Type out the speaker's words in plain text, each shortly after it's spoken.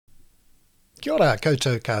Kia ora,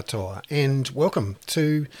 koutou katoa, and welcome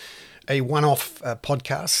to a one-off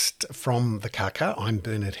podcast from the Kaka. I'm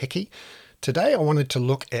Bernard Hickey. Today I wanted to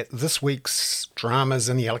look at this week's dramas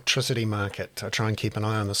in the electricity market. I try and keep an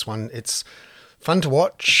eye on this one. It's fun to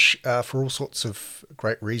watch for all sorts of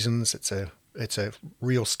great reasons. It's a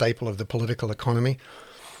real staple of the political economy.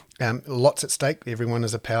 Lots at stake. Everyone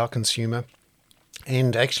is a power consumer.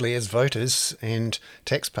 And actually, as voters and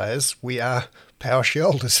taxpayers, we are power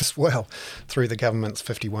shareholders as well through the government's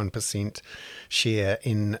 51% share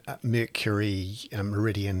in Mercury,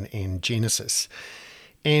 Meridian and Genesis.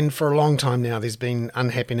 And for a long time now, there's been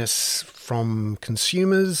unhappiness from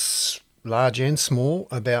consumers, large and small,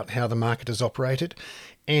 about how the market is operated,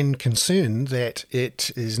 and concern that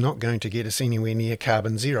it is not going to get us anywhere near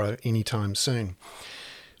carbon zero anytime soon.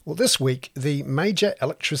 Well, this week, the Major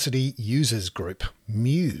Electricity Users Group,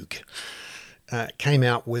 MEUG, came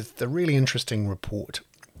out with a really interesting report.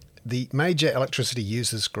 The Major Electricity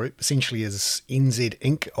Users Group essentially is NZ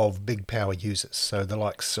Inc. of big power users, so the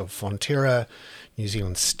likes of Fonterra, New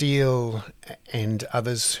Zealand Steel, and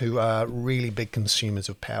others who are really big consumers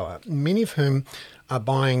of power, many of whom are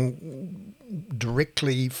buying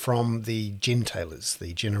directly from the gentailers,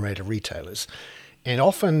 the generator retailers, and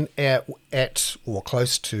often at or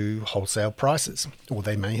close to wholesale prices, or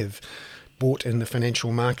they may have bought in the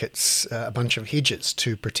financial markets a bunch of hedges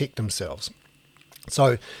to protect themselves.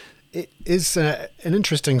 So it is an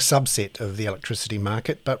interesting subset of the electricity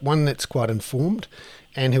market, but one that's quite informed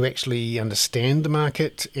and who actually understand the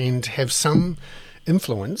market and have some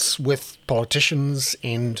influence with politicians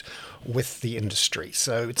and with the industry.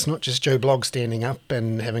 So it's not just Joe Blogg standing up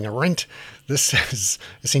and having a rant. This is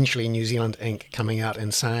essentially New Zealand Inc. coming out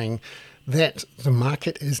and saying that the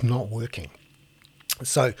market is not working.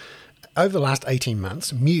 So over the last 18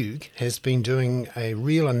 months, MEUG has been doing a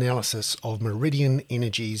real analysis of Meridian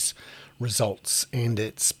Energy's results and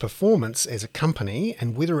its performance as a company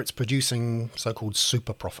and whether it's producing so-called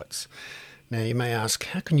super profits. Now, you may ask,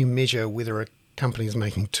 how can you measure whether a company is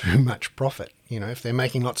making too much profit? You know, if they're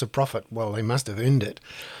making lots of profit, well, they must have earned it.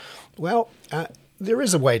 Well, there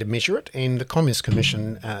is a way to measure it, and the Commerce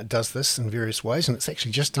Commission does this in various ways, and it's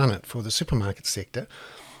actually just done it for the supermarket sector.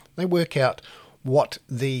 They work out what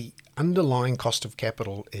the underlying cost of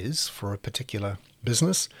capital is for a particular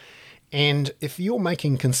business, and if you're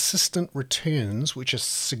making consistent returns which are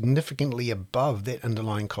significantly above that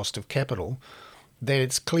underlying cost of capital, that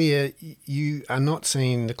it's clear you are not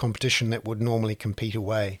seeing the competition that would normally compete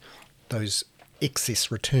away those excess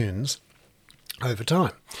returns over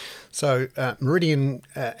time. So Meridian,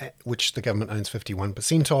 which the government owns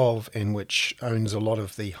 51% of and which owns a lot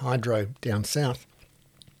of the hydro down south,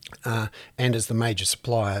 and is the major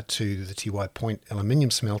supplier to the Tiwai Point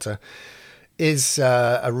aluminium smelter, is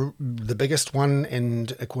the biggest one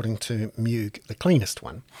and, according to MEUG, the cleanest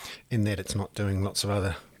one, in that it's not doing lots of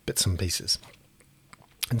other bits and pieces.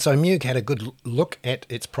 And so MEUG had a good look at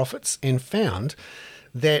its profits and found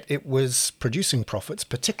that it was producing profits,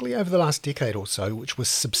 particularly over the last decade or so, which was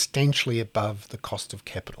substantially above the cost of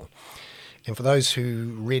capital. And for those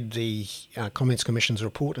who read the Commerce Commission's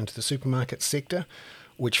report into the supermarket sector,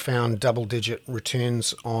 which found double-digit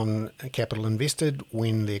returns on capital invested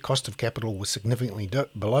when their cost of capital was significantly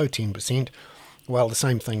below 10%, well, the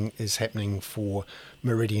same thing is happening for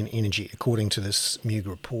Meridian Energy, according to this MEUG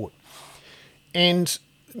report. And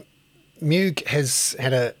MEUG has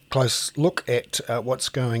had a close look at what's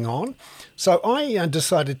going on. So I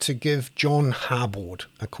decided to give John Harbord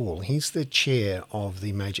a call. He's the chair of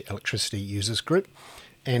the Major Electricity Users Group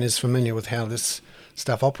and is familiar with how this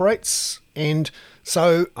stuff operates. And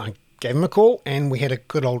so I gave him a call and we had a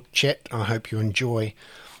good old chat. I hope you enjoy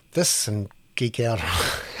this and geek out on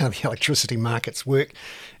how the electricity markets work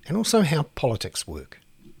and also how politics work.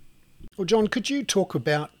 Well, John, could you talk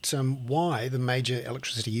about why the Major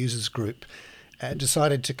Electricity Users Group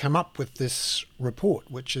decided to come up with this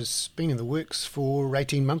report, which has been in the works for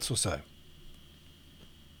 18 months or so?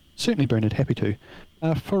 Certainly, Bernard, happy to.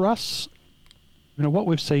 For us, what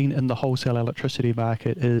we've seen in the wholesale electricity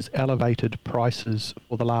market is elevated prices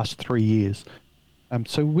for the last 3 years.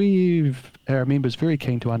 So our members very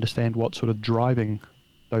keen to understand what's sort of driving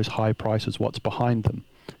those high prices, what's behind them.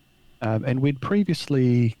 And we'd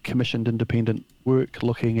previously commissioned independent work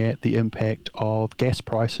looking at the impact of gas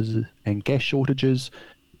prices and gas shortages.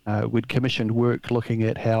 We'd commissioned work looking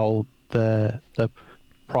at how the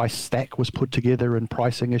price stack was put together and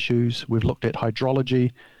pricing issues. We've looked at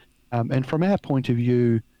hydrology. And from our point of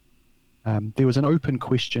view, there was an open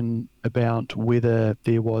question about whether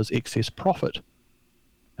there was excess profit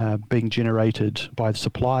being generated by the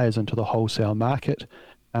suppliers into the wholesale market.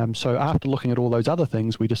 So after looking at all those other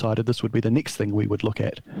things, we decided this would be the next thing we would look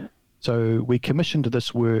at. So we commissioned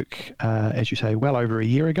this work, as you say, well over a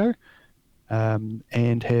year ago,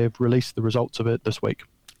 and have released the results of it this week.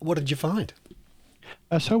 What did you find?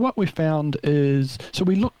 So what we found is, so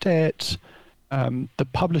we looked at the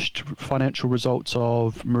published financial results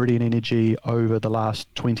of Meridian Energy over the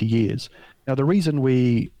last 20 years. Now, the reason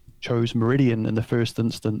we chose Meridian in the first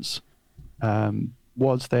instance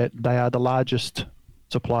was that they are the largest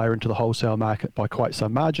supplier into the wholesale market by quite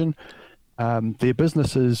some margin. Their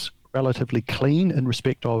business is relatively clean in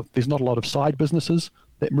respect of there's not a lot of side businesses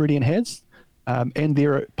that Meridian has, and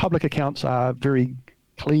their public accounts are very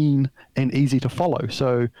clean and easy to follow.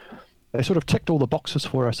 So they sort of ticked all the boxes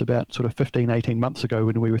for us about sort of 15, 18 months ago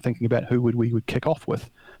when we were thinking about who we would kick off with.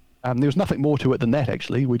 There was nothing more to it than that,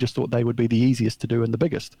 actually. We just thought they would be the easiest to do and the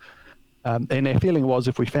biggest. And our feeling was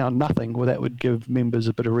if we found nothing, well, that would give members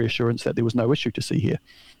a bit of reassurance that there was no issue to see here.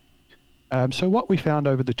 So what we found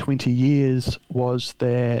over the 20 years was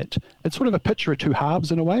that it's sort of a picture of two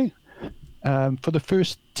halves in a way. For the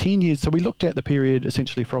first 10 years, so we looked at the period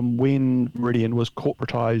essentially from when Meridian was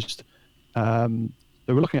corporatized.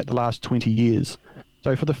 So we're looking at the last 20 years.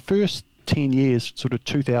 So for the first 10 years, sort of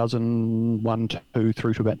 2001, 2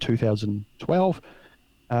 through to about 2012,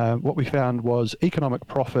 what we found was economic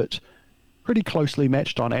profit pretty closely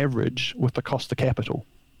matched on average with the cost of capital.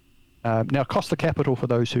 Now, cost of capital, for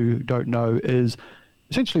those who don't know, is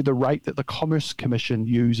essentially the rate that the Commerce Commission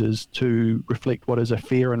uses to reflect what is a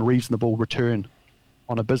fair and reasonable return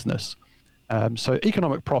on a business. So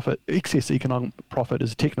economic profit, excess economic profit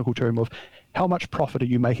is a technical term of how much profit are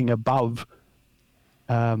you making above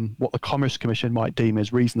what the Commerce Commission might deem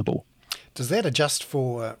as reasonable. Does that adjust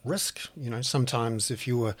for risk? Sometimes if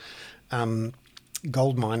you were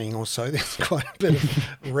gold mining or so, there's quite a bit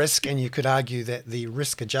of risk, and you could argue that the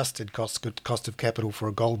risk-adjusted cost of capital for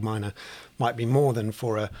a gold miner might be more than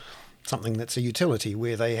for something that's a utility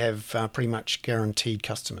where they have pretty much guaranteed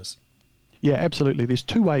customers. Yeah, absolutely. There's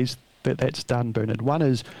two ways that's done, Bernard. One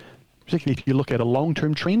is, particularly if you look at a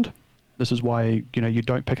long-term trend, this is why you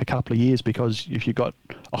don't pick a couple of years, because if you've got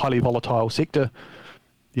a highly volatile sector,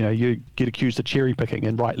 you get accused of cherry picking,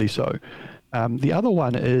 and rightly so. The other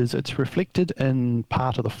one is it's reflected in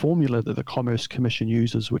part of the formula that the Commerce Commission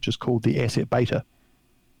uses, which is called the asset beta.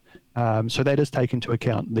 So that is taken into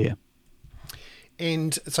account there.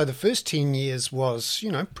 And so the first 10 years was,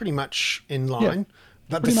 pretty much in line.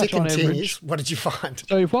 Yeah, but the second 10 years, what did you find?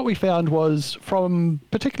 So what we found was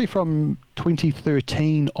particularly from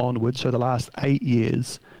 2013 onwards, so the last 8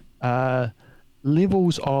 years,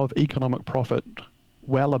 levels of economic profit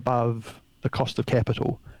well above the cost of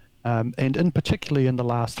capital. And in particularly in the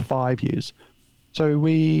last 5 years. So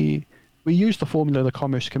we use the formula the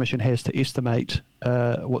Commerce Commission has to estimate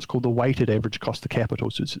what's called the weighted average cost of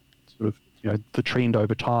capital, so it's sort of the trend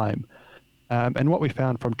over time. And what we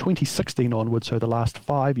found from 2016 onwards, so the last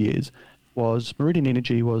 5 years, was Meridian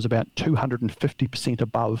Energy was about 250%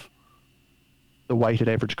 above the weighted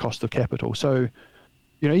average cost of capital. So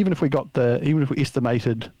even if we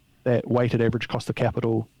estimated that weighted average cost of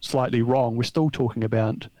capital slightly wrong, we're still talking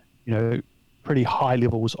about pretty high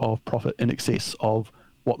levels of profit in excess of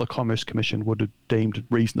what the Commerce Commission would have deemed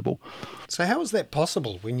reasonable. So how is that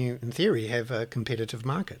possible when you, in theory, have a competitive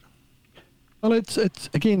market? Well, it's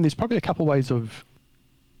again, there's probably a couple of ways of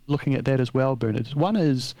looking at that as well, Bernard. One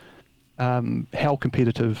is how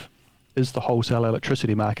competitive is the wholesale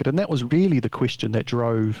electricity market? And that was really the question that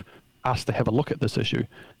drove us to have a look at this issue.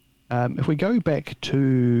 If we go back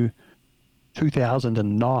to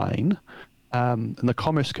 2009, and the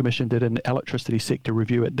Commerce Commission did an electricity sector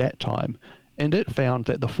review at that time, and it found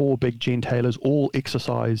that the four big gentailers all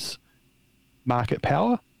exercise market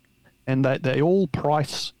power, and that they all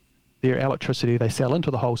price their electricity they sell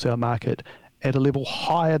into the wholesale market at a level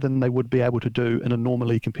higher than they would be able to do in a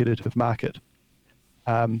normally competitive market.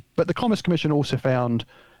 But the Commerce Commission also found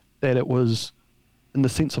that it was, in the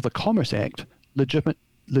sense of the Commerce Act,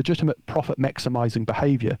 legitimate profit maximising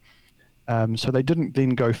behaviour. So they didn't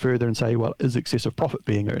then go further and say, well, is excessive profit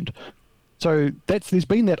being earned? So there's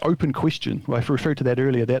been that open question. I referred to that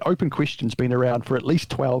earlier. That open question's been around for at least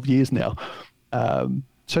 12 years now.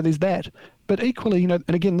 So there's that. But equally, and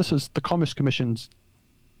again, this is the Commerce Commission's,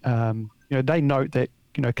 they note that,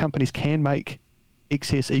 companies can make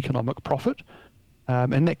excess economic profit,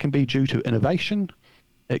 and that can be due to innovation.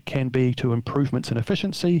 It can be to improvements in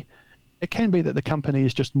efficiency. It can be that the company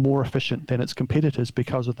is just more efficient than its competitors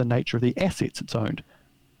because of the nature of the assets it's owned.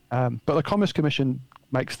 But the Commerce Commission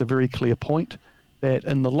makes the very clear point that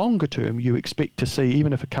in the longer term, you expect to see,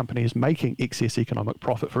 even if a company is making excess economic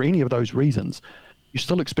profit for any of those reasons, you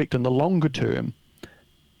still expect in the longer term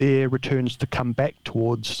their returns to come back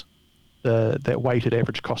towards that weighted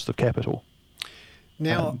average cost of capital.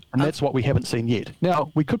 Now, and that's what we haven't seen yet.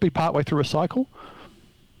 Now, we could be partway through a cycle,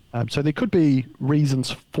 so there could be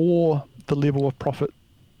reasons for the level of profit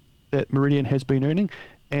that Meridian has been earning.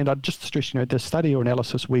 And I'd just stress, the study or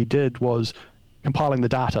analysis we did was compiling the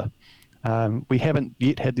data. We haven't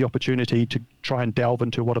yet had the opportunity to try and delve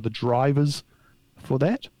into what are the drivers for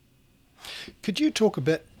that. Could you talk a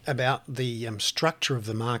bit about the structure of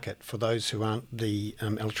the market for those who aren't the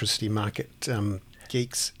electricity market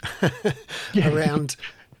geeks around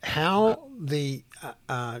how the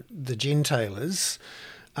gentailers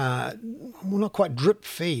not quite drip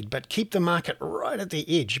feed, but keep the market right at the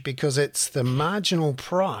edge, because it's the marginal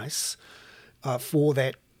price for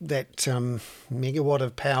that megawatt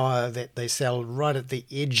of power that they sell right at the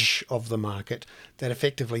edge of the market that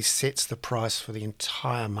effectively sets the price for the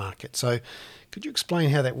entire market. So could you explain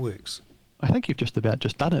how that works? I think you've just about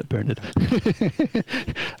just done it, Bernard.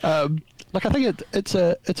 I think it's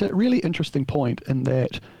a really interesting point in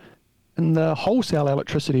that in the wholesale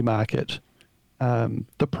electricity market,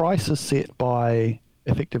 the price is set by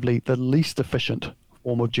effectively the least efficient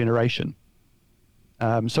form of generation.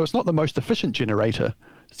 So it's not the most efficient generator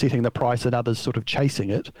setting the price and others sort of chasing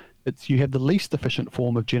it. It's you have the least efficient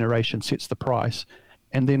form of generation sets the price,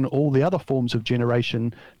 and then all the other forms of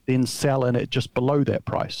generation then sell in it just below that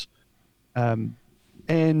price. And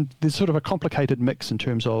there's sort of a complicated mix in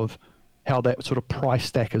terms of how that sort of price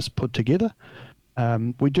stack is put together.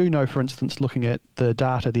 We do know, for instance, looking at the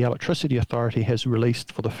data the Electricity Authority has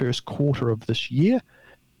released for the first quarter of this year,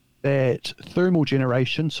 that thermal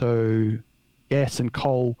generation, so gas and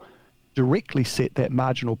coal, directly set that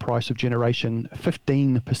marginal price of generation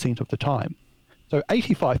 15% of the time. So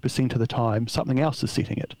 85% of the time, something else is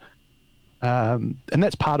setting it. And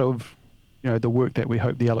that's part of the work that we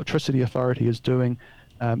hope the Electricity Authority is doing.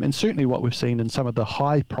 And certainly what we've seen in some of the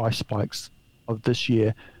high price spikes of this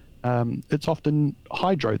year, it's often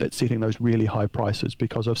hydro that's setting those really high prices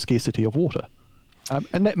because of scarcity of water.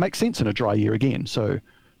 And that makes sense in a dry year again. So,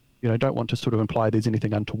 don't want to sort of imply there's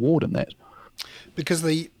anything untoward in that. Because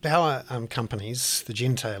the power companies, the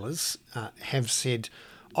gentailers, have said,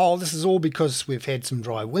 this is all because we've had some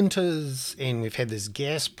dry winters and we've had this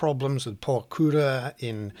gas problems with Pohokura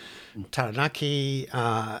in Taranaki,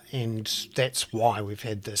 and that's why we've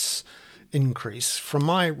had this increase. From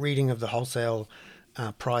my reading of the wholesale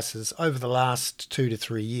prices over the last 2 to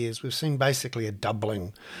 3 years, we've seen basically a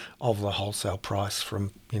doubling of the wholesale price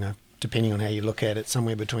from, depending on how you look at it,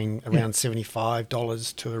 somewhere between around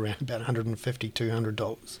 $75 to around about $150,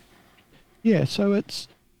 $200. Yeah, so if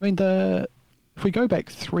we go back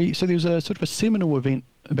so there was a sort of a seminal event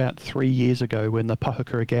about 3 years ago when the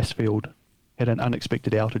Pohokura gas field had an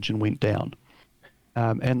unexpected outage and went down.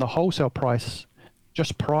 And the wholesale price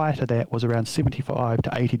just prior to that was around $75 to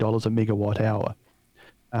 $80 a megawatt hour.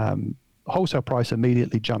 Wholesale price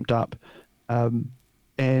immediately jumped up.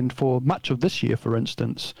 And for much of this year, for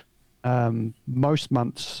instance, most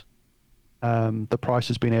months the price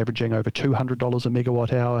has been averaging over $200 a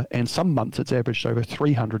megawatt hour, and some months it's averaged over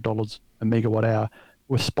 $300 a megawatt hour,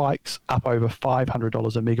 with spikes up over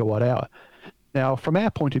 $500 a megawatt hour. Now, from our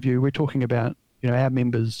point of view, we're talking about our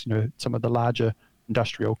members, some of the larger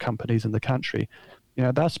industrial companies in the country.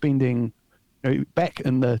 They're spending, back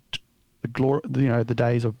in the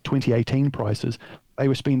days of 2018 prices, they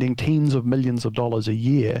were spending tens of millions of dollars a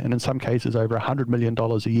year, and in some cases over $100 million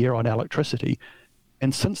a year on electricity.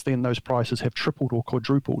 And since then, those prices have tripled or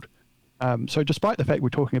quadrupled. So despite the fact we're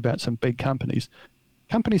talking about some big companies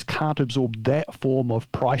can't absorb that form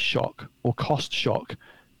of price shock or cost shock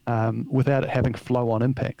without it having flow-on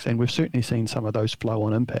impacts. And we've certainly seen some of those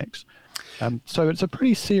flow-on impacts. So it's a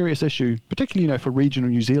pretty serious issue, particularly for regional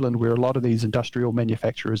New Zealand, where a lot of these industrial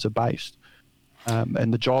manufacturers are based,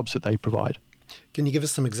 and the jobs that they provide. Can you give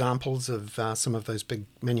us some examples of some of those big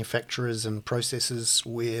manufacturers and processes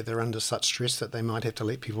where they're under such stress that they might have to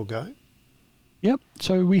let people go? Yep.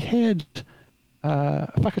 So we had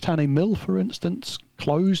Whakatane Mill, for instance,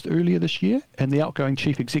 closed earlier this year, and the outgoing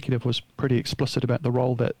chief executive was pretty explicit about the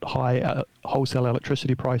role that high wholesale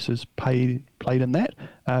electricity prices played in that.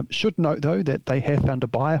 Should note, though, that they have found a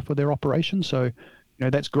buyer for their operation, so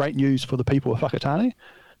that's great news for the people of Whakatane.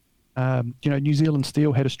 New Zealand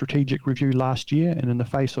Steel had a strategic review last year, and in the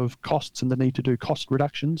face of costs and the need to do cost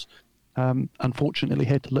reductions, unfortunately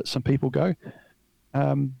had to let some people go.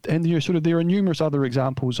 And there are numerous other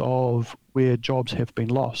examples of where jobs have been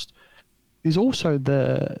lost. There's also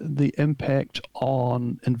the impact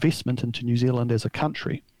on investment into New Zealand as a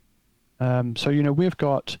country. So we've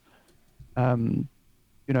got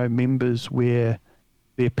members where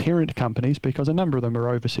their parent companies, because a number of them are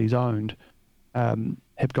overseas owned,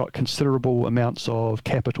 have got considerable amounts of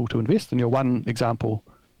capital to invest. And one example,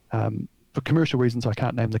 for commercial reasons, I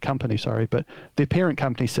can't name the company, sorry, but their parent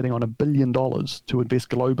company is sitting on $1 billion to invest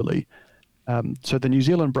globally. So the New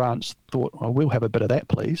Zealand branch thought, well, we'll have a bit of that,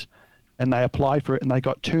 please. And they applied for it, and they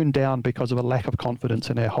got turned down because of a lack of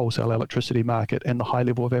confidence in our wholesale electricity market and the high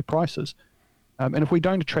level of our prices. And if we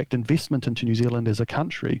don't attract investment into New Zealand as a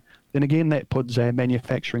country, then again, that puts our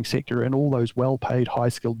manufacturing sector and all those well-paid,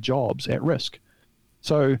 high-skilled jobs at risk.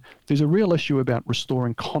 So there's a real issue about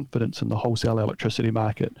restoring confidence in the wholesale electricity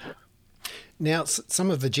market. Now, some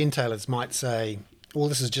of the gentailers might say, well,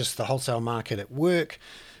 this is just the wholesale market at work.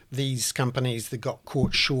 These companies that got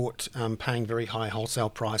caught short paying very high wholesale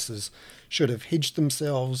prices should have hedged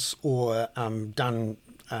themselves or done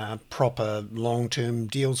proper long-term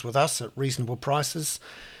deals with us at reasonable prices.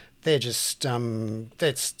 They're just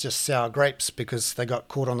that's just sour grapes because they got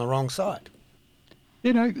caught on the wrong side.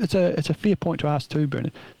 It's a fair point to ask too,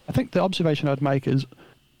 Bernard. I think the observation I'd make is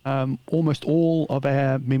almost all of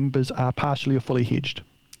our members are partially or fully hedged.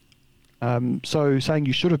 So saying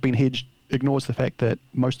you should have been hedged ignores the fact that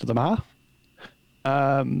most of them are.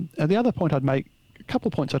 And the other point I'd make, a couple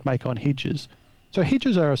of points I'd make on hedges. So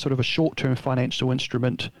hedges are a sort of a short-term financial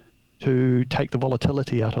instrument to take the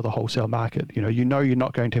volatility out of the wholesale market. You're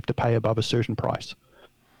not going to have to pay above a certain price.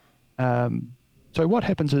 So what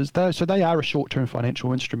happens is, they are a short-term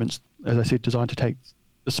financial instruments, as I said, designed to take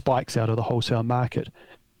the spikes out of the wholesale market.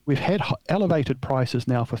 We've had elevated prices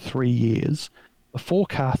now for 3 years. The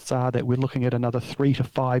forecasts are that we're looking at another 3 to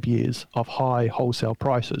 5 years of high wholesale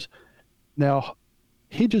prices. Now,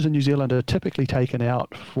 hedges in New Zealand are typically taken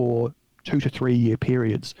out for 2 to 3 year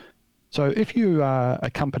periods. So if you are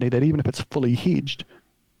a company that, even if it's fully hedged,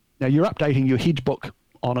 now you're updating your hedge book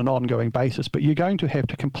on an ongoing basis, but you're going to have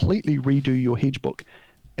to completely redo your hedge book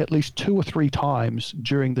at least 2 or 3 times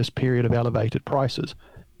during this period of elevated prices.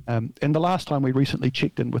 And the last time we recently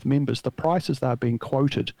checked in with members, the prices that are being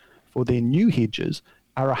quoted for their new hedges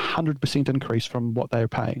are 100% increase from what they're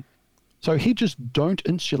paying. So hedges don't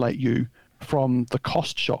insulate you from the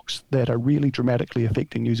cost shocks that are really dramatically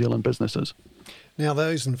affecting New Zealand businesses. Now,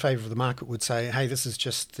 those in favour of the market would say, hey, this is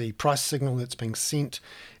just the price signal that's being sent,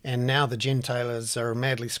 and now the gentailers are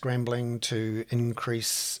madly scrambling to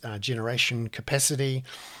increase generation capacity.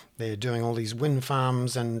 They're doing all these wind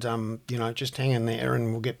farms and, just hang in there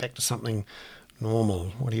and we'll get back to something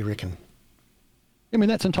normal. What do you reckon? I mean,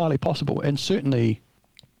 that's entirely possible. And certainly,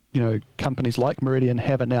 companies like Meridian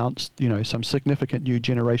have announced, some significant new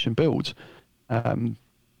generation builds.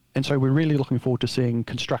 And so we're really looking forward to seeing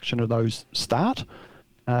construction of those start.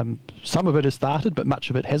 Some of it has started, but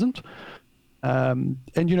much of it hasn't. And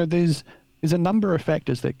there's a number of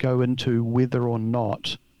factors that go into whether or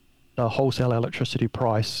not the wholesale electricity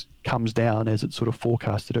price comes down as it's sort of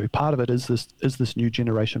forecast to do. Part of it is this new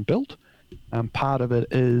generation built. Part of it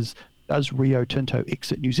is, does Rio Tinto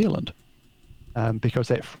exit New Zealand? Because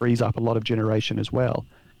that frees up a lot of generation as well.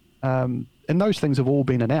 And those things have all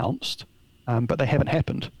been announced, but they haven't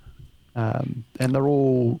happened. And they're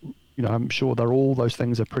all, I'm sure all those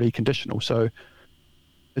things are pretty conditional. So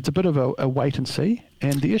it's a bit of a wait and see.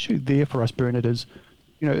 And the issue there for us, Bernard, is,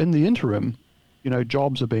 in the interim,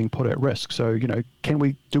 jobs are being put at risk. So,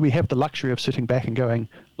 do we have the luxury of sitting back and going,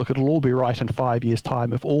 look, it'll all be right in 5 years'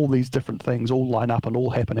 time if all these different things all line up and all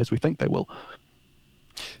happen as we think they will?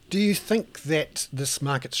 Do you think that this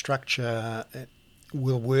market structure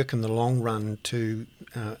will work in the long run to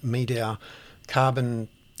meet our carbon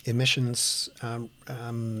emissions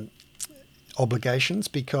obligations?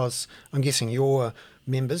 Because I'm guessing your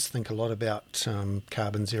members think a lot about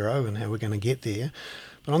carbon zero and how we're going to get there.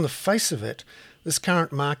 But on the face of it, this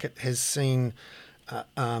current market has seen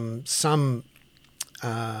some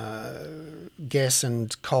gas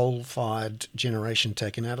and coal-fired generation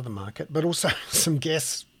taken out of the market, but also some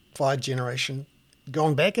gas-fired generation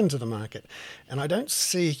gone back into the market. And I don't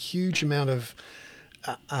see a huge amount of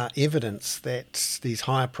evidence that these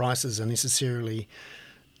higher prices are necessarily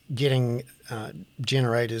getting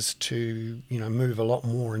generators to move a lot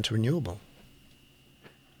more into renewable.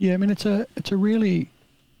 Yeah, I mean, it's a really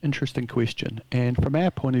interesting question, and from our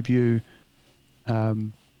point of view,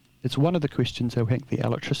 it's one of the questions I think the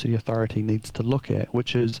Electricity Authority needs to look at,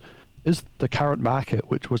 which is the current market,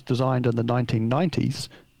 which was designed in the 1990s,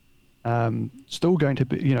 still going to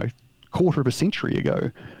be, quarter of a century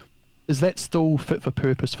ago, is that still fit for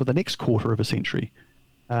purpose for the next quarter of a century?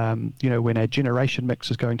 When our generation mix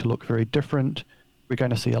is going to look very different, we're going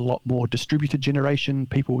to see a lot more distributed generation,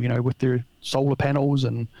 people, with their solar panels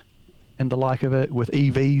and the like of it, with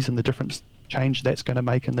EVs and the different change that's going to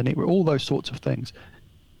make in the network, all those sorts of things.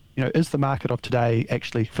 is the market of today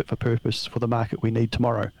actually fit for purpose for the market we need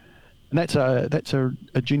tomorrow? And that's a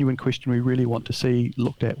genuine question we really want to see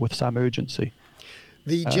looked at with some urgency.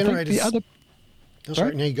 The I think generators. the other,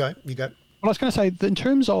 Sorry, no, you go. You go. well, I was going to say, in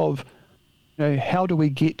terms of how do we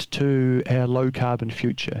get to our low carbon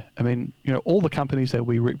future? I mean, all the companies that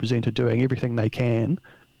we represent are doing everything they can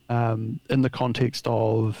in the context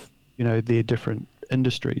of their different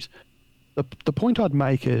industries. The point I'd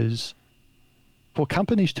make is for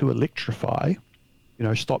companies to electrify,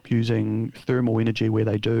 stop using thermal energy where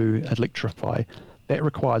they do electrify, that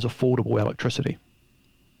requires affordable electricity.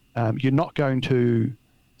 You're not going to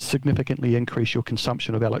significantly increase your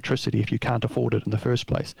consumption of electricity if you can't afford it in the first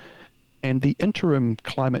place. And the Interim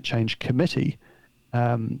Climate Change Committee,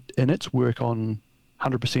 in its work on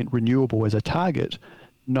 100% renewable as a target,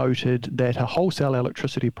 noted that a wholesale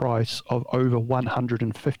electricity price of over $115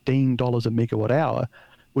 a megawatt hour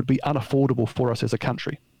would be unaffordable for us as a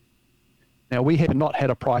country. Now, we have not had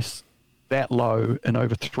a price that low in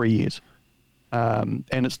over 3 years. And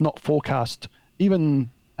it's not forecast.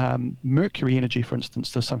 Even Mercury Energy, for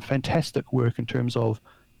instance, does some fantastic work in terms of,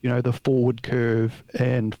 the forward curve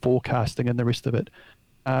and forecasting and the rest of it.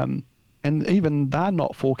 And even they're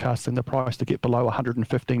not forecasting the price to get below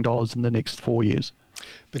 $115 in the next 4 years.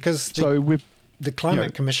 Because the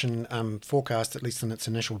Climate Commission forecast, at least in its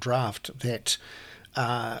initial draft, that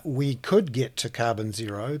we could get to carbon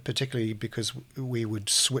zero, particularly because we would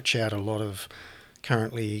switch out a lot of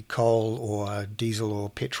currently coal or diesel or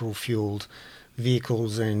petrol fueled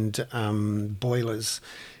vehicles and boilers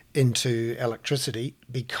into electricity,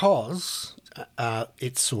 because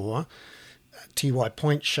it saw Tiwai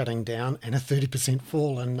Point shutting down and a 30%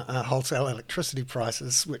 fall in wholesale electricity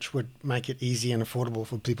prices, which would make it easy and affordable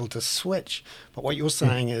for people to switch. But what you're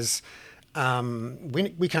saying is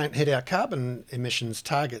we can't hit our carbon emissions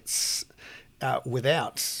targets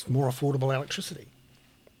without more affordable electricity.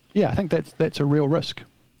 Yeah, I think that's a real risk.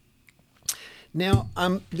 Now,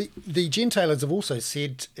 the gentailers have also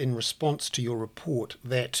said in response to your report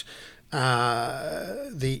that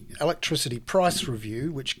the electricity price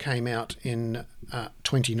review, which came out in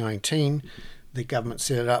 2019, the government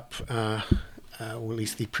set it up, or at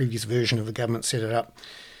least the previous version of the government set it up,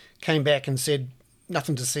 came back and said,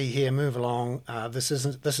 nothing to see here, move along. This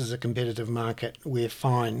is a competitive market. We're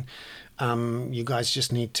fine. You guys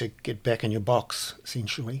just need to get back in your box,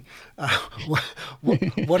 essentially.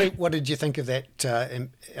 What did you think of that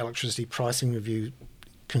electricity pricing review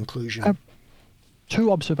conclusion?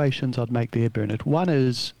 Two observations I'd make there, Bernard. One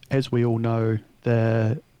is, as we all know,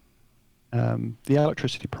 the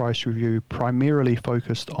electricity price review primarily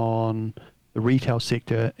focused on the retail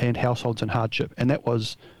sector and households in hardship, and that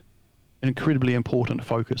was an incredibly important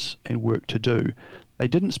focus and work to do. They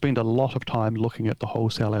didn't spend a lot of time looking at the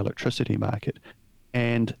wholesale electricity market.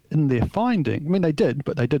 And in their finding, I mean, they did,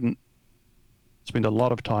 but they didn't spend a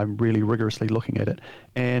lot of time really rigorously looking at it.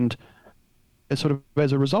 And as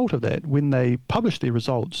a result of that, when they published their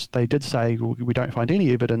results, they did say, well, we don't find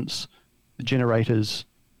any evidence the generators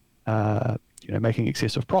making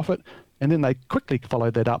excessive profit. And then they quickly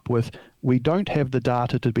followed that up with, we don't have the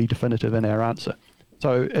data to be definitive in our answer.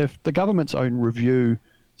 So if the government's own review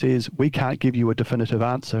says we can't give you a definitive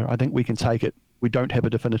answer, I think we can take it. We don't have a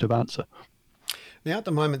definitive answer. Now, at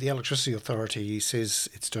the moment, the Electricity Authority says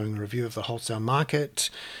it's doing a review of the wholesale market.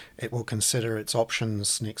 It will consider its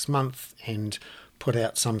options next month and put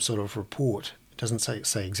out some sort of report. It doesn't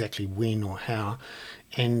say exactly when or how.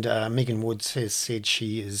 And Megan Woods has said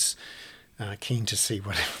she is keen to see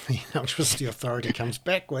what the Electricity Authority comes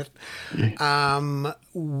back with. Yeah.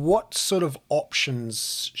 What sort of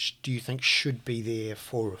options do you think should be there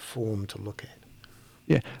for reform to look at?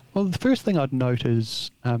 Yeah, well, the first thing I'd note is,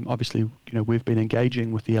 obviously, we've been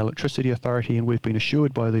engaging with the Electricity Authority, and we've been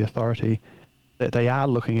assured by the authority that they are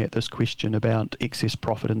looking at this question about excess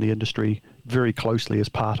profit in the industry very closely as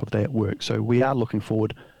part of that work. So we are looking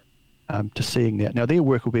forward to seeing that. Now, their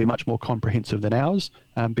work will be much more comprehensive than ours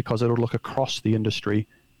because it'll look across the industry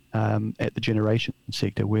at the generation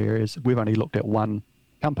sector, whereas we've only looked at one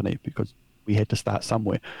company because we had to start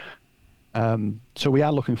somewhere. So we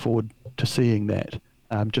are looking forward to seeing that,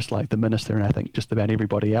 just like the Minister and I think just about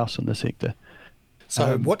everybody else in the sector.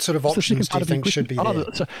 So what sort of options do you think should be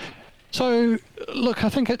there? So look, I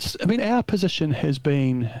think our position has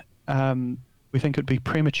been, we think it'd be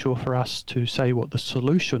premature for us to say what the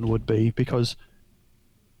solution would be because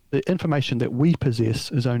the information that we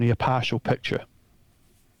possess is only a partial picture.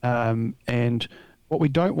 And what we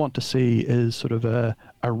don't want to see is sort of a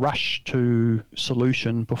rush to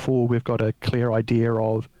solution before we've got a clear idea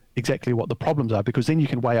of exactly what the problems are, because then you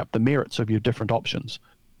can weigh up the merits of your different options.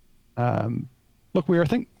 Look, I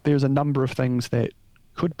think there's a number of things that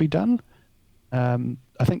could be done.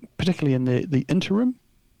 I think particularly in the interim,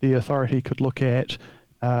 the authority could look at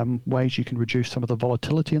ways you can reduce some of the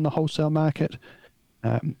volatility in the wholesale market.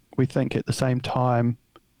 We think at the same time,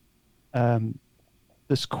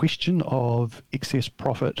 this question of excess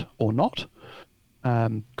profit or not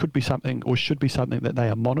could be something or should be something that they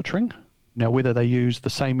are monitoring. Now, whether they use the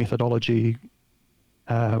same methodology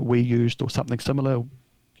we used or something similar,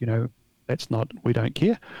 we don't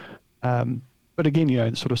care. But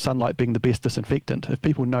again, sort of sunlight being the best disinfectant. If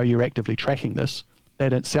people know you're actively tracking this,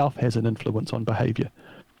 that itself has an influence on behaviour.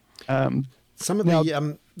 Some of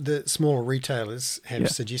the smaller retailers have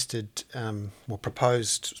suggested or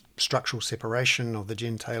proposed structural separation of the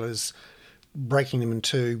gentailers, breaking them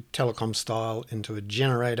into telecom style into a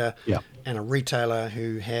generator and a retailer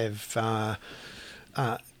who have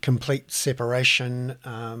complete separation.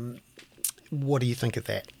 What do you think of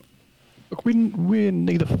that? Look, we're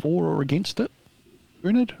neither for or against it,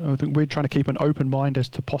 Bernard. I think we're trying to keep an open mind as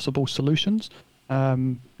to possible solutions.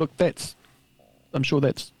 Look, I'm sure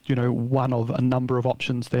that's one of a number of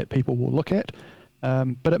options that people will look at,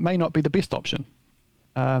 but it may not be the best option.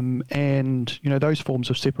 And those forms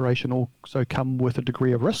of separation also come with a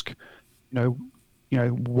degree of risk.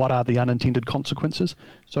 What are the unintended consequences?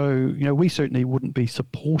 So we certainly wouldn't be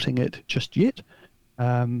supporting it just yet.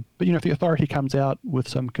 But if the authority comes out with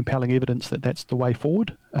some compelling evidence that that's the way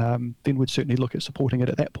forward, then we'd certainly look at supporting it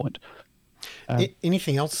at that point.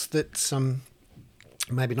 Anything else that's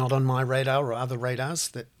maybe not on my radar or other radars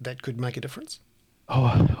that could make a difference?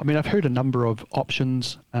 I've heard a number of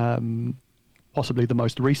options. Possibly the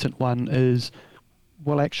most recent one is,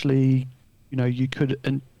 actually, you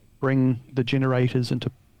could bring the generators into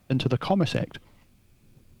the Commerce Act.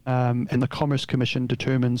 And the Commerce Commission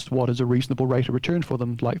determines what is a reasonable rate of return for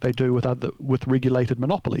them, like they do with regulated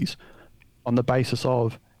monopolies, on the basis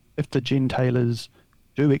of if the gentailers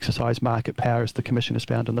do exercise market power, as the Commission has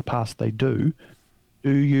found in the past they do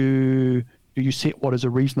you set what is a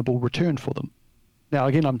reasonable return for them? Now,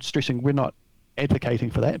 again, I'm stressing we're not advocating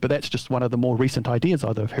for that, but that's just one of the more recent ideas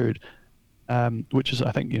I've heard, which is,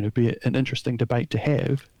 I think, be an interesting debate to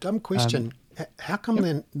have. Dumb question. How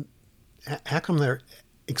come they're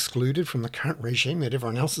excluded from the current regime that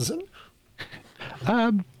everyone else is in?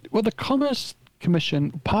 The Commerce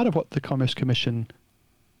Commission, part of what the Commerce Commission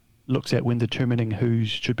looks at when determining who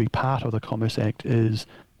should be part of the Commerce Act is,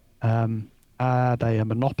 are they a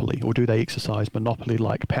monopoly, or do they exercise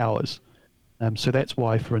monopoly-like powers? So that's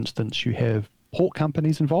why, for instance, you have port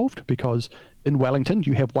companies involved, because in Wellington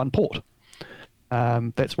you have one port.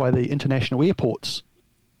 That's why the international airports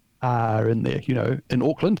are in there. In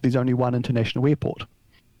Auckland there's only one international airport.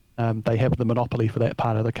 They have the monopoly for that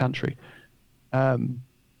part of the country.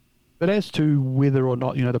 But as to whether or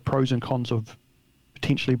not, the pros and cons of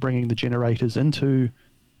potentially bringing the generators into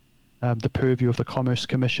the purview of the Commerce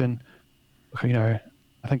Commission, I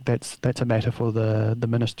think that's a matter for the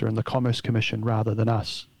Minister and the Commerce Commission rather than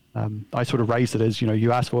us. I sort of raised it as,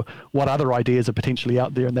 you asked for what other ideas are potentially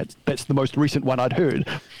out there, and that's the most recent one I'd heard.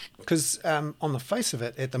 Because on the face of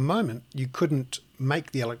it, at the moment, you couldn't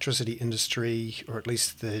make the electricity industry, or at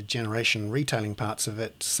least the generation retailing parts of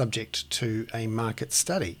it, subject to a market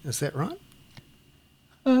study. Is that right?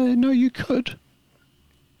 No, you could.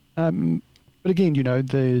 But again,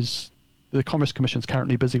 there's the Commerce Commission's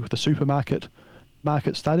currently busy with the supermarket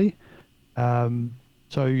market study. So,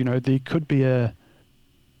 there could be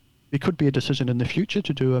a decision in the future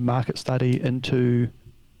to do a market study into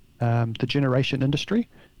the generation industry.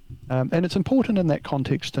 And it's important in that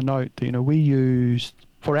context to note that,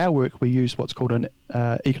 for our work, we use what's called an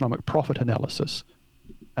economic profit analysis,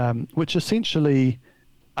 which essentially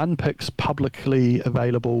unpicks publicly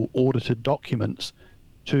available audited documents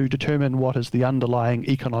to determine what is the underlying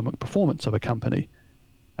economic performance of a company.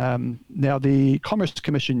 Now, the Commerce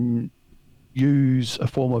Commission use a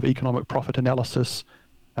form of economic profit analysis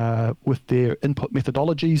with their input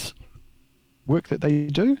methodologies work that they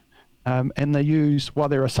do. And they use, while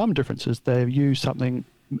there are some differences, they use something,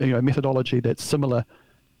 methodology that's similar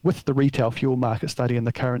with the retail fuel market study and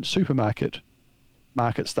the current supermarket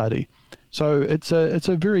market study. So it's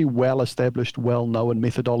a very well-established, well-known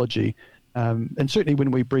methodology. And certainly when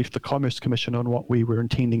we briefed the Commerce Commission on what we were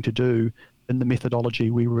intending to do in the methodology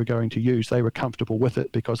we were going to use, they were comfortable with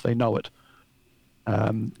it because they know it.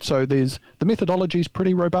 So the methodology is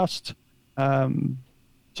pretty robust.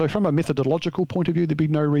 So from a methodological point of view, there'd be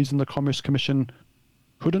no reason the Commerce Commission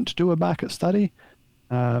couldn't do a market study.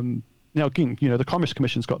 Now, again, the Commerce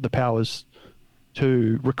Commission's got the powers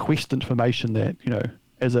to request information that,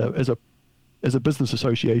 as a business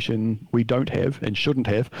association, we don't have and shouldn't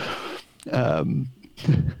have. Um,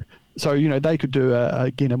 so, they could do,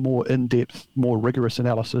 again, a more in-depth, more rigorous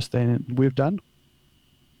analysis than we've done.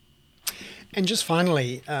 And just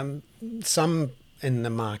finally, some in the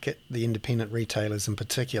market, the independent retailers in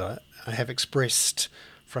particular, have expressed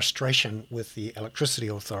frustration with the Electricity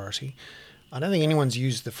Authority. I don't think anyone's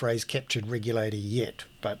used the phrase captured regulator yet,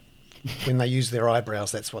 but when they use their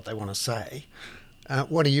eyebrows, that's what they want to say.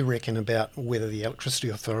 What do you reckon about whether the Electricity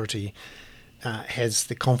Authority has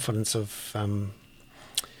the confidence of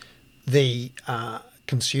the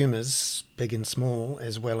consumers, big and small,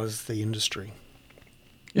 as well as the industry?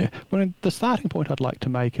 Yeah, well, the starting point I'd like to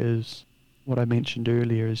make is what I mentioned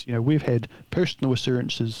earlier is, we've had personal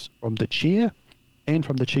assurances from the chair and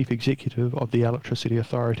from the chief executive of the Electricity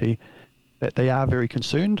Authority that they are very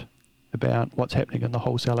concerned about what's happening in the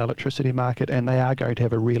wholesale electricity market, and they are going to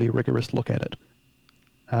have a really rigorous look at it.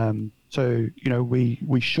 So,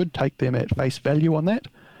 we should take them at face value on that.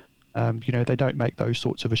 They don't make those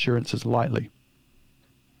sorts of assurances lightly.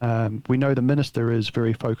 We know the minister is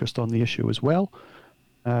very focused on the issue as well.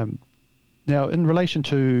 Now, in relation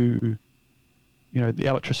to, the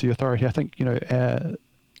Electricity Authority, I think,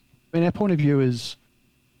 our point of view is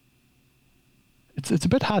it's a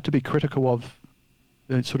bit hard to be critical of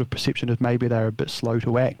the sort of perception of maybe they're a bit slow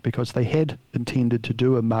to act, because they had intended to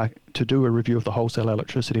do a review of the wholesale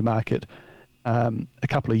electricity market a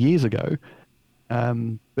couple of years ago,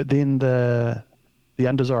 but then the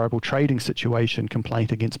undesirable trading situation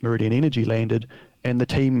complaint against Meridian Energy landed, and the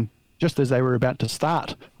team, just as they were about to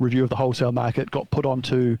start review of the wholesale market, got put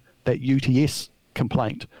onto that UTS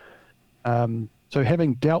complaint. So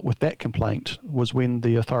having dealt with that complaint was when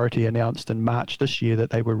the authority announced in March this year that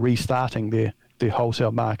they were restarting their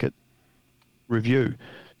wholesale market review.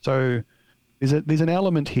 So there's an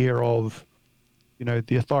element here of,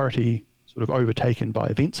 the authority sort of overtaken by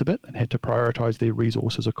events a bit and had to prioritise their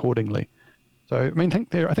resources accordingly. So I think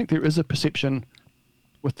there is a perception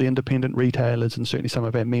with the independent retailers and certainly some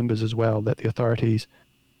of our members as well that the authority's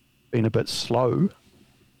been a bit slow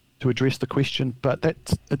to address the question, but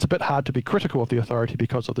it's a bit hard to be critical of the authority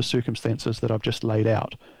because of the circumstances that I've just laid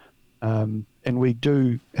out. And we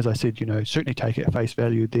do, as I said, certainly take it at face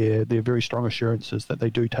value. They're very strong assurances that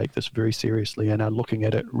they do take this very seriously and are looking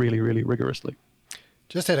at it really, really rigorously.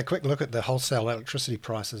 Just had a quick look at the wholesale electricity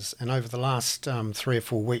prices, and over the last 3 or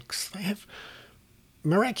 4 weeks, they have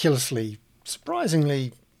miraculously,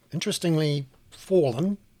 surprisingly, interestingly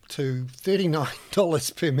fallen to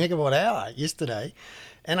 $39 per megawatt hour yesterday.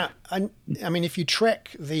 And I mean, if you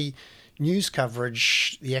track the news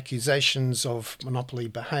coverage, the accusations of monopoly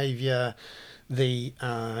behaviour, the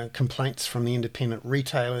complaints from the independent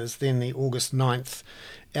retailers, then the August 9th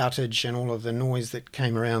outage and all of the noise that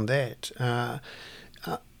came around that,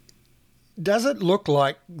 does it look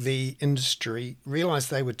like the industry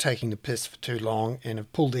realised they were taking the piss for too long and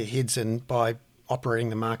have pulled their heads in by operating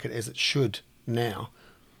the market as it should now?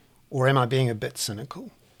 Or am I being a bit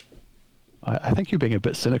cynical? I think you're being a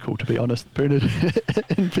bit cynical, to be honest, Bernard,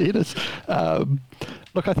 in fairness.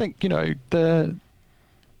 Look, I think,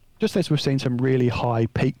 just as we've seen some really high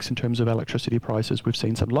peaks in terms of electricity prices, we've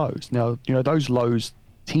seen some lows. Now, those lows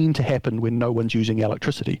tend to happen when no one's using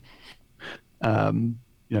electricity.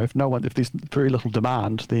 If there's very little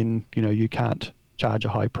demand, then, you can't charge a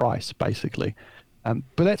high price, basically.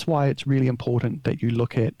 But that's why it's really important that you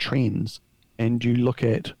look at trends and you look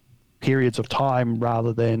at periods of time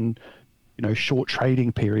rather than short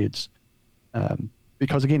trading periods,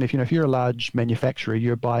 because again, if you're a large manufacturer,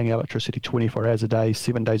 you're buying electricity 24 hours a day,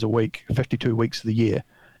 7 days a week, 52 weeks of the year.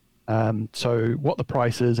 So what the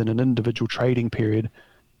price is in an individual trading period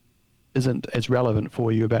isn't as relevant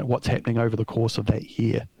for you about what's happening over the course of that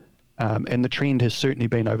year. And the trend has certainly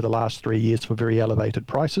been over the last 3 years for very elevated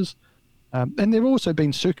prices. And there have also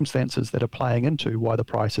been circumstances that are playing into why the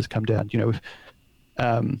price has come down.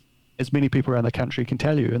 As many people around the country can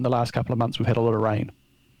tell you, in the last couple of months, we've had a lot of rain.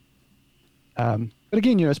 But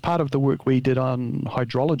again, as part of the work we did on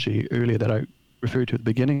hydrology earlier that I referred to at the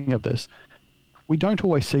beginning of this, we don't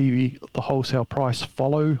always see the wholesale price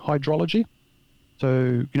follow hydrology.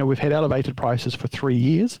 So, we've had elevated prices for 3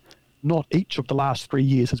 years. Not each of the last 3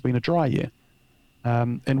 years has been a dry year.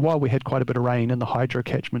 And while we had quite a bit of rain in the hydro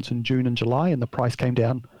catchments in June and July, and the price came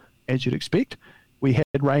down as you'd expect, we had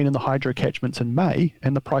rain in the hydro catchments in May,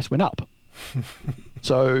 and the price went up.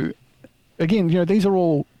 So, again, these are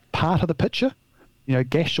all part of the picture.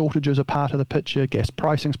 Gas shortages are part of the picture. Gas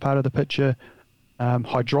pricing's part of the picture.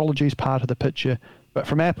 Hydrology is part of the picture. But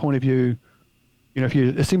from our point of view, if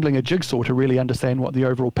you're assembling a jigsaw to really understand what the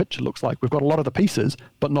overall picture looks like, we've got a lot of the pieces,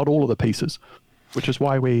 but not all of the pieces, which is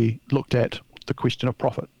why we looked at the question of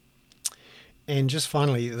profit. And just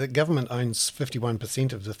finally, the government owns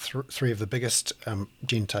 51% of the three of the biggest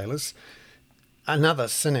gentailers. Another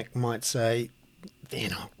cynic might say they're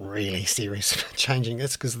not really serious about changing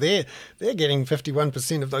this because they're getting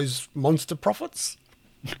 51% of those monster profits.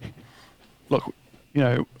 Look,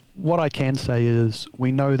 what I can say is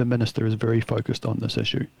we know the minister is very focused on this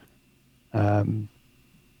issue. And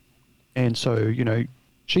so,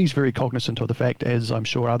 she's very cognizant of the fact, as I'm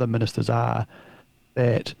sure other ministers are,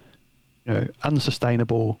 that,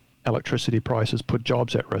 unsustainable electricity prices put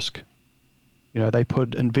jobs at risk. They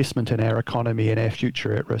put investment in our economy and our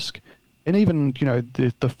future at risk. And even,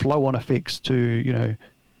 the flow-on effects to,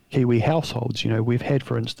 Kiwi households. We've had,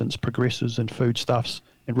 for instance, Progressives and Foodstuffs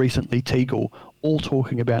and recently Tegel all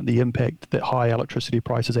talking about the impact that high electricity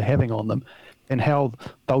prices are having on them and how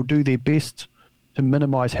they'll do their best to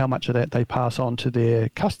minimise how much of that they pass on to their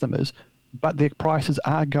customers, but their prices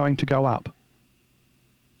are going to go up.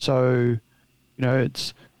 So,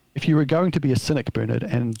 it's if you were going to be a cynic, Bernard,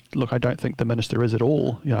 and look, I don't think the minister is at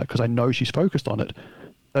all, because I know she's focused on it.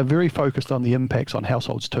 They're very focused on the impacts on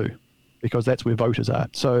households too, because that's where voters are.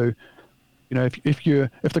 So,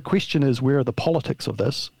 if the question is where are the politics of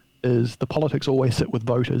this, is the politics always sit with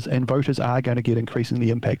voters, and voters are going to get increasingly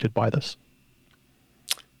impacted by this.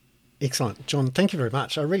 Excellent. John, thank you very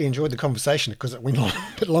much. I really enjoyed the conversation because it went on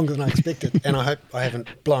a bit longer than I expected, and I hope I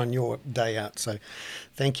haven't blown your day out. So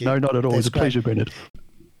thank you. No, not at all. It's a pleasure, Bernard.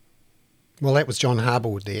 Well, that was John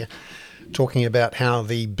Harbourwood there, talking about how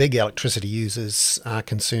the big electricity users are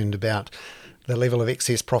concerned about the level of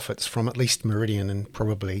excess profits from at least Meridian and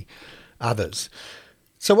probably others.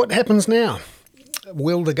 So what happens now?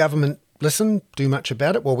 Will the government listen, do much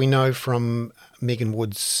about it? Well, we know from Megan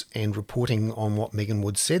Woods and reporting on what Megan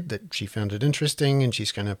Woods said that she found it interesting and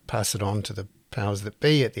she's going to pass it on to the powers that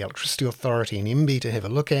be at the Electricity Authority and MB to have a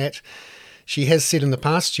look at. She has said in the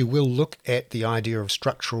past she will look at the idea of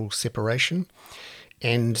structural separation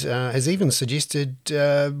and has even suggested,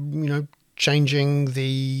 changing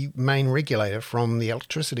the main regulator from the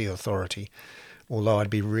Electricity Authority, although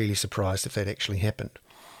I'd be really surprised if that actually happened.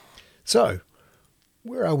 So,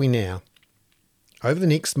 where are we now? Over the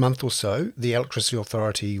next month or so, the Electricity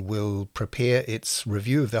Authority will prepare its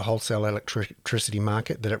review of the wholesale electricity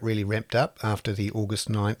market that it really ramped up after the August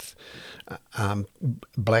 9th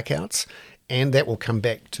blackouts, and that will come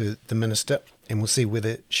back to the Minister, and we'll see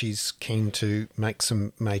whether she's keen to make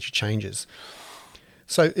some major changes.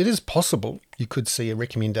 So it is possible you could see a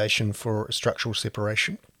recommendation for a structural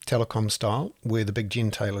separation, telecom style, where the big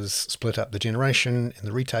gentailers split up the generation and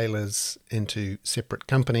the retailers into separate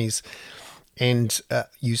companies, and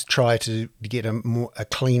you try to get a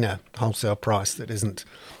cleaner wholesale price that isn't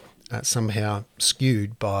somehow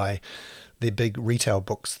skewed by the big retail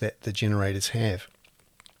books that the generators have.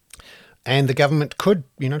 And the government could,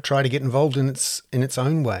 try to get involved in its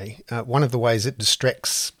own way. One of the ways it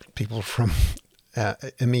distracts people from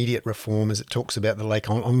immediate reform is it talks about the Lake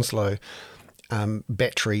Onslow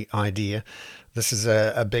battery idea. This is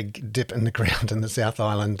a big dip in the ground in the South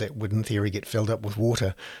Island that would, in theory, get filled up with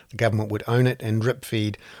water. The government would own it and drip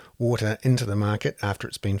feed water into the market after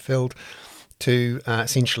it's been filled to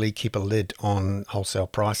essentially keep a lid on wholesale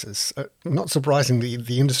prices. Not surprisingly,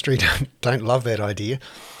 the industry don't love that idea.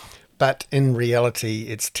 But in reality,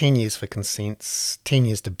 it's 10 years for consents, 10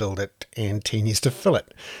 years to build it, and 10 years to fill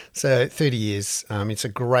it. So 30 years, it's a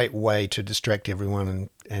great way to distract everyone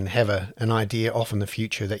and have an idea off in the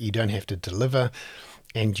future that you don't have to deliver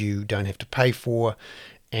and you don't have to pay for,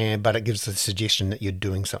 but it gives the suggestion that you're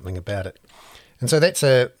doing something about it. And so that's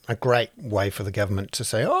a great way for the government to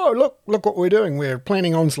say, oh, look what we're doing. We're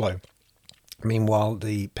planning Onslow. Meanwhile,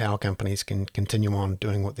 the power companies can continue on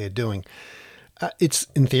doing what they're doing. It's,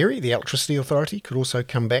 in theory, the Electricity Authority could also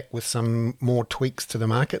come back with some more tweaks to the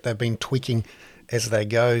market. They've been tweaking as they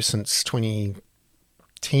go since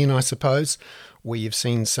 2010, I suppose, where you've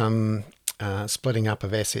seen some splitting up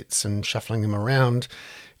of assets and shuffling them around.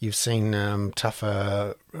 You've seen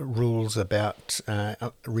tougher rules about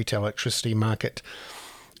retail electricity market,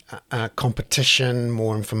 competition,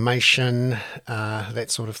 more information, that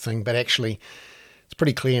sort of thing. But actually, it's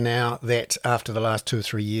pretty clear now that after the last 2 or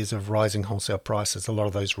 3 years of rising wholesale prices, a lot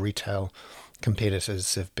of those retail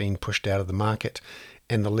competitors have been pushed out of the market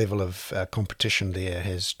and the level of competition there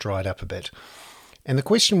has dried up a bit. And the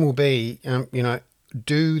question will be,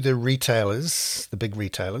 do the retailers, the big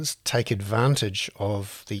retailers, take advantage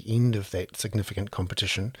of the end of that significant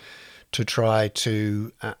competition to try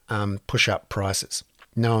to push up prices,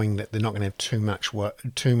 knowing that they're not going to have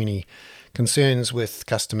too many concerns with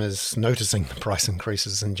customers noticing the price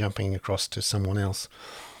increases and jumping across to someone else,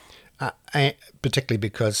 particularly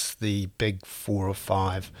because the big 4 or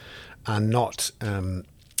 5 are not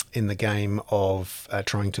in the game of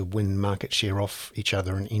trying to win market share off each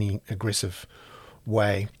other in any aggressive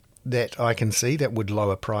way that I can see that would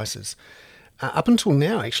lower prices. Up until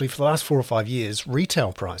now, actually, for the last 4 or 5 years,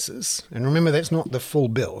 retail prices, and remember that's not the full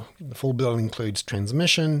bill. The full bill includes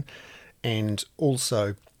transmission, and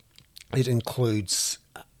also it includes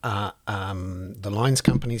the lines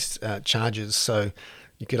companies' charges. So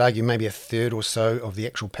you could argue maybe a third or so of the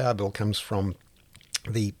actual power bill comes from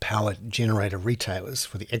the power generator retailers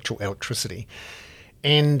for the actual electricity.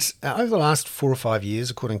 And over the last 4 or 5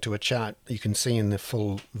 years, according to a chart you can see in the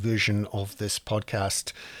full version of this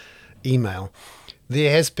podcast email,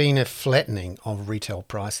 there has been a flattening of retail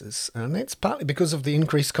prices. And that's partly because of the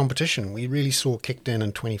increased competition we really saw kicked in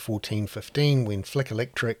 2014-15 when Flick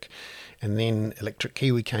Electric and then Electric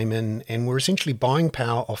Kiwi came in and were essentially buying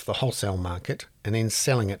power off the wholesale market and then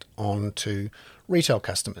selling it on to retail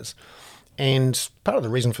customers. And part of the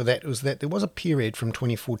reason for that was that there was a period from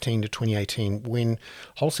 2014 to 2018 when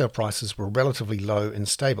wholesale prices were relatively low and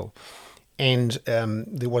stable. And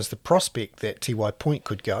there was the prospect that TY Point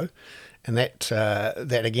could go, and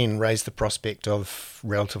that again raised the prospect of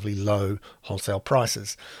relatively low wholesale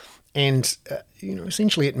prices. And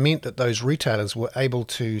essentially it meant that those retailers were able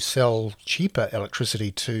to sell cheaper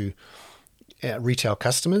electricity to retail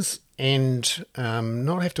customers and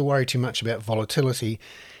not have to worry too much about volatility,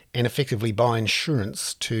 and effectively buy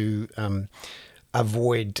insurance to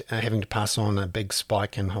avoid having to pass on a big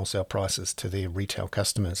spike in wholesale prices to their retail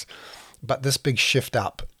customers. But this big shift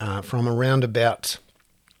up from around about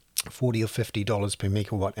 $40 or $50 per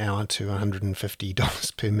megawatt hour to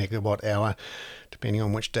 $150 per megawatt hour, depending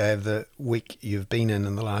on which day of the week you've been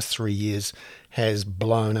in the last 3 years, has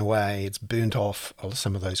blown away. It's burnt off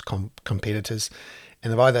some of those competitors.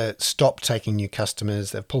 And they've either stopped taking new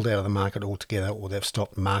customers, they've pulled out of the market altogether, or they've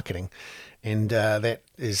stopped marketing. And that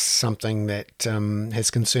is something that has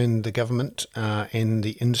concerned the government and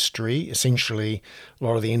the industry. Essentially, a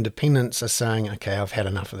lot of the independents are saying, okay, I've had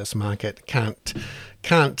enough of this market. I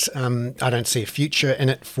don't see a future in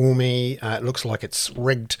it for me. It looks like it's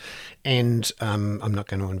rigged, and I'm not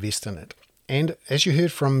going to invest in it. And as you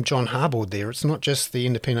heard from John Harboard there, it's not just the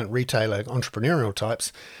independent retailer entrepreneurial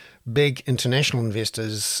types. Big international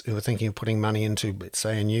investors who are thinking of putting money into, let's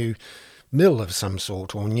say, a new mill of some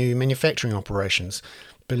sort or new manufacturing operations,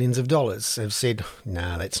 billions of dollars, have said,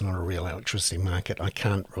 nah, that's not a real electricity market. I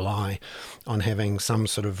can't rely on having some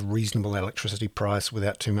sort of reasonable electricity price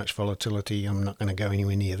without too much volatility. I'm not going to go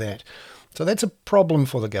anywhere near that. So that's a problem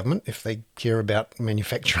for the government if they care about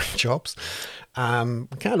manufacturing jobs.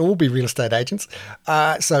 We can't all be real estate agents.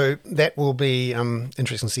 So that will be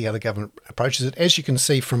interesting to see how the government approaches it. As you can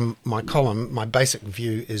see from my column, my basic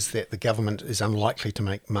view is that the government is unlikely to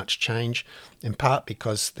make much change, in part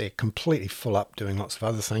because they're completely full up doing lots of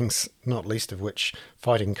other things, not least of which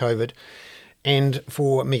fighting COVID. And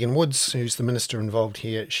for Megan Woods, who's the minister involved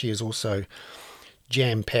here, she is also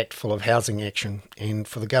jam-packed full of housing action. And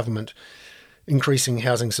for the government, increasing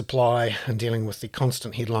housing supply and dealing with the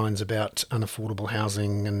constant headlines about unaffordable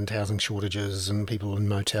housing and housing shortages and people in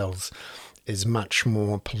motels is much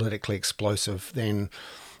more politically explosive than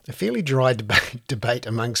a fairly dry debate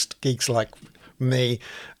amongst geeks like me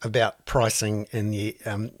about pricing in the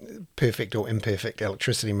perfect or imperfect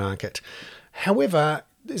electricity market. However,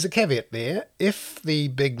 there's a caveat there. If the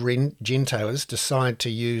big gentailers decide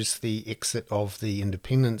to use the exit of the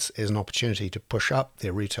independents as an opportunity to push up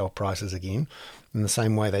their retail prices again, in the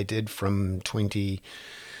same way they did from since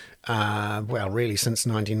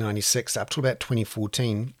 1996 up to about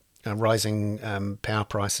 2014, increasing power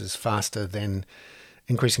prices faster than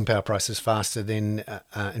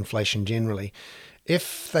inflation generally.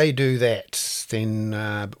 If they do that, then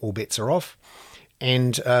all bets are off.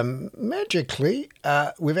 And magically,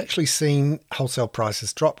 we've actually seen wholesale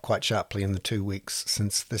prices drop quite sharply in the 2 weeks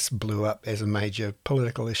since this blew up as a major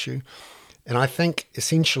political issue. And I think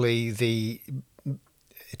essentially the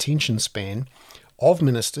attention span of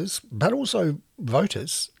ministers, but also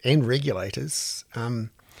voters and regulators,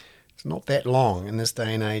 it's not that long in this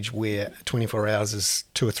day and age where 24 hours is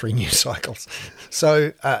 2 or 3 news cycles.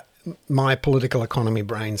 So my political economy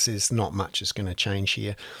brain says not much is going to change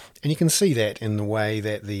here. And you can see that in the way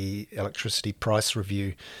that the electricity price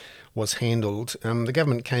review was handled. The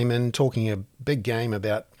government came in talking a big game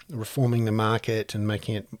about reforming the market and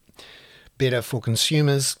making it better for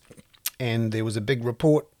consumers. And there was a big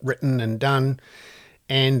report written and done.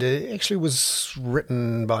 And it actually was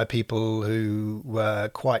written by people who were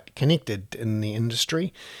quite connected in the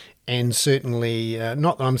industry. And certainly,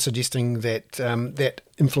 not that I'm suggesting that that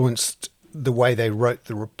influenced the way they wrote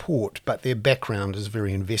the report, but their background is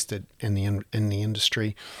very invested in the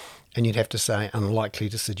industry, and you'd have to say unlikely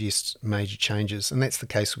to suggest major changes. And that's the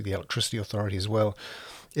case with the Electricity Authority as well.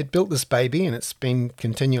 It built this baby and it's been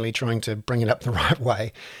continually trying to bring it up the right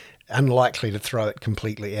way, unlikely to throw it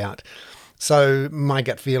completely out. So my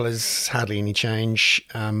gut feel is hardly any change.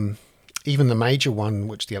 Even the major one,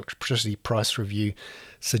 which the Electricity Price Review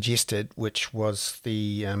suggested, which was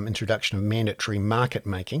the introduction of mandatory market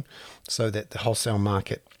making, so that the wholesale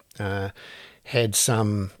market had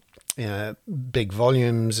some big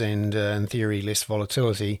volumes and, in theory, less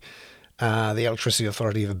volatility. The Electricity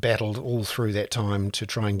Authority have battled all through that time to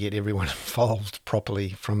try and get everyone involved properly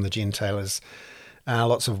from the gentailers.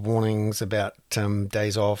 Lots of warnings about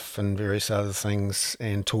days off and various other things,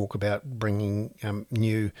 and talk about bringing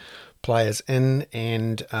new players in,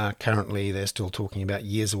 and currently they're still talking about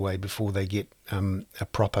years away before they get a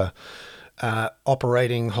proper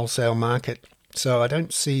operating wholesale market. So I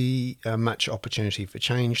don't see much opportunity for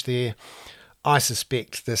change there. I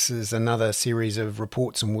suspect this is another series of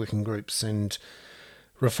reports and working groups and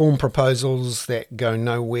reform proposals that go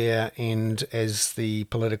nowhere, and as the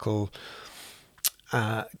political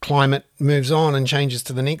climate moves on and changes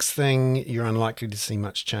to the next thing, you're unlikely to see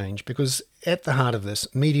much change, because at the heart of this,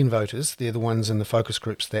 median voters, they're the ones in the focus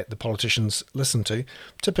groups that the politicians listen to.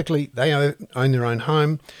 Typically, they own their own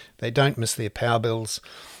home. They don't miss their power bills.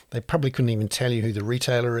 They probably couldn't even tell you who the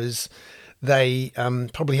retailer is. They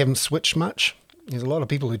probably haven't switched much. There's a lot of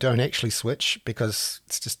people who don't actually switch because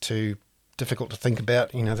it's just too difficult to think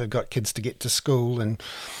about. You know, they've got kids to get to school and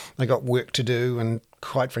they've got work to do, and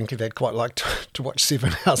quite frankly, they'd quite like to watch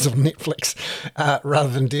 7 hours of Netflix rather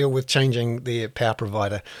than deal with changing their power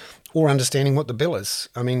provider or understanding what the bill is.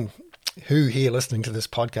 I mean, who here listening to this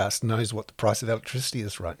podcast knows what the price of electricity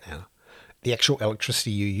is right now? The actual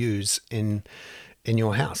electricity you use in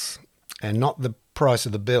your house, and not the price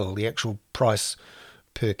of the bill, the actual price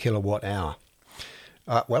per kilowatt hour.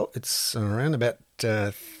 Well, it's around about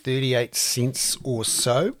 38 cents or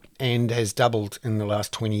so, and has doubled in the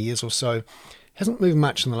last 20 years or so. Hasn't moved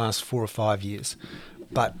much in the last 4 or 5 years,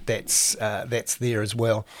 but that's there as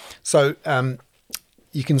well. So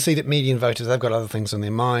you can see that median voters, they've got other things on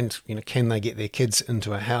their mind. You know, can they get their kids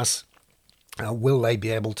into a house? Will they be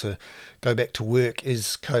able to go back to work?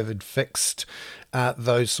 Is COVID fixed?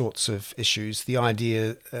 Those sorts of issues. The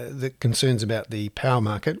idea, the concerns about the power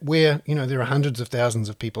market, where, you know, there are hundreds of thousands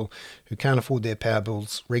of people who can't afford their power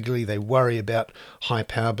bills regularly. They worry about high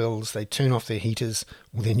power bills. They turn off their heaters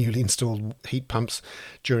or their newly installed heat pumps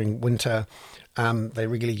during winter. They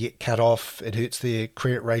regularly get cut off. It hurts their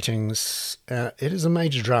credit ratings. It is a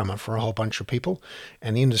major drama for a whole bunch of people,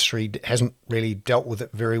 and the industry hasn't really dealt with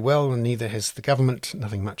it very well, and neither has the government.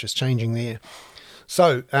 Nothing much is changing there.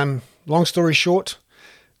 So, long story short,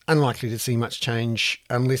 unlikely to see much change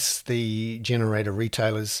unless the generator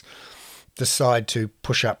retailers decide to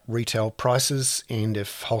push up retail prices, and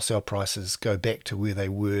if wholesale prices go back to where they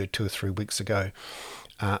were 2 or 3 weeks ago,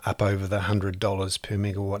 up over the $100 per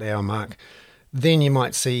megawatt hour mark, then you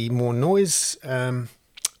might see more noise.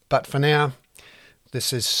 But for now,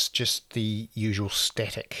 this is just the usual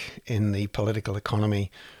static in the political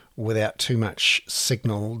economy, without too much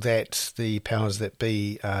signal that the powers that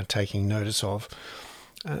be are taking notice of.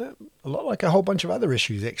 A lot like a whole bunch of other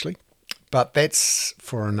issues, actually. But that's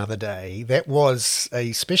for another day. That was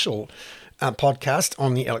a special podcast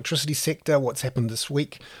on the electricity sector, what's happened this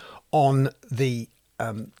week on the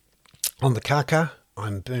Kaka.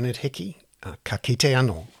 I'm Bernard Hickey. Ka kite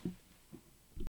anō.